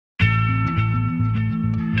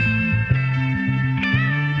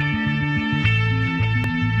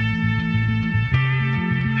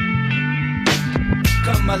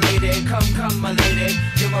lady, come my lady,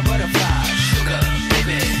 you're my butterfly, sugar,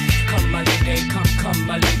 baby. Come my lady, come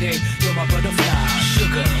my lady, you're my butterfly,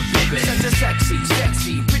 sugar, baby. Such a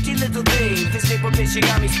sexy, pretty little thing. This nipple bitch, you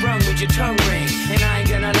got me sprung with your tongue ring. And I ain't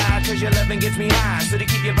gonna lie, cause your loving gets me high. So to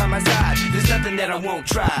keep you by my side, there's nothing that I won't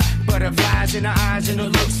try. Butterflies in her eyes and her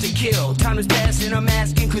looks to kill. Time is passing, I'm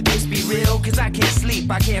asking, could this be real? Cause I can't sleep,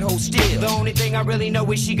 I can't hold still. The only thing I really know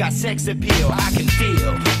is she got sex appeal. I can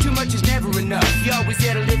feel, too much is never enough. You always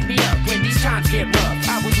there to lift me up when these times get rough.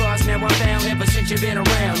 I was lost, now I'm found, ever since you've been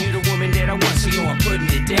around. You're the woman that I want, so yo, I'm putting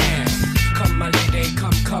it down. Come my lady,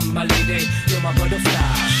 come my lady, you're my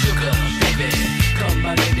butterfly, sugar, baby. Come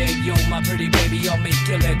my lady, you're my pretty baby, I'll make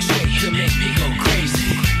your legs shake, you make me go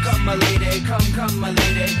crazy. Come my lady, come my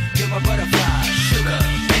lady, you're my butterfly, sugar,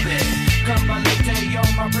 baby. Come my lady,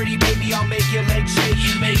 you're my pretty baby, I'll make your legs shake,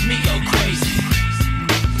 you make me go crazy.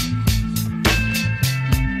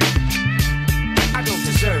 I don't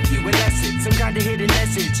deserve you, unless it's some kind of hidden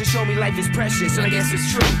message to show me life is precious, and I guess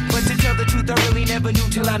it's true. But to tell the truth, I really never knew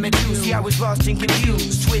till I met you. See, I was lost and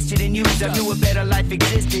confused, twisted and used. I knew a better life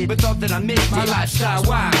existed, but thought that I missed my lifestyle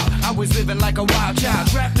wild. I was living like a wild child,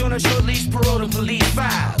 trapped on a short leash, paroled to police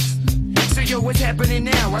files. So yo, what's happening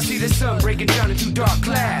now? I see the sun breaking down into dark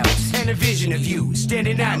clouds, and a vision of you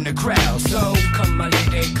standing out in the crowd. So come my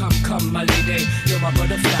lady, come my lady, you're my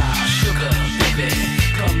butterfly, sugar, baby.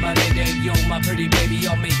 Come my lady, you're my pretty baby,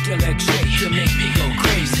 I'll make your legs shake, you make me go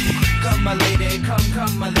crazy. Come my lady,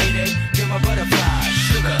 come my lady, you're my butterfly,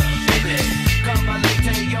 sugar, baby. Come my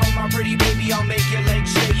lady, you're my pretty baby, I'll make your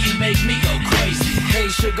legs shake, you make me go crazy. Hey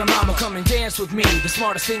sugar mama, come and dance with me. The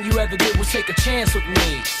smartest thing you ever did was take a chance with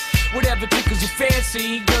me. Whatever tickles your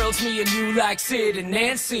fancy, girls, me and you like Sid and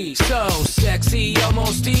Nancy. So sexy,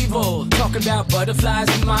 almost evil, talking about butterflies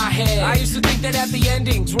in my head. I used to think that happy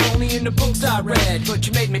endings were only in the books I read, but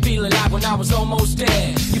you made me feel alive when I was almost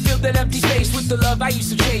dead. You filled that empty space with the love I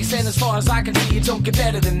used to chase, and as far as I can see, it don't get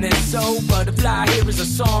better than this. So butterfly, here is a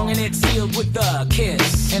song, and it's sealed with a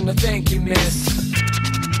kiss and a thank you, miss.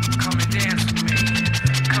 Come and dance with me,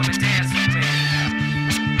 come and dance with me,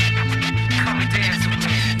 come and dance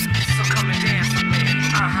with me.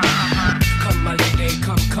 Come my lady,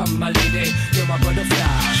 come my lady, you're my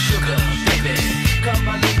butterfly, sugar, baby. Come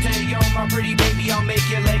my lady, you're my pretty baby, I'll make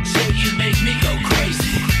your legs shake, you make me go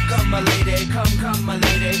crazy. Come my lady, come my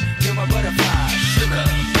lady, you're my butterfly, sugar,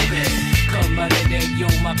 baby. Come my lady,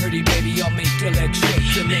 you're my pretty baby, I'll make your legs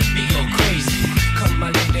shake, you make me go crazy. Come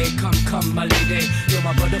my lady, come my lady, you're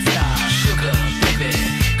my butterfly, sugar, baby.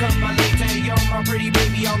 Come my lady, you're my pretty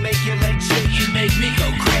baby, I'll make your legs shake, you make me go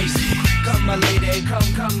crazy. Come my lady,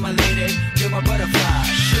 come my lady, you're my butterfly,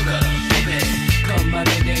 sugar.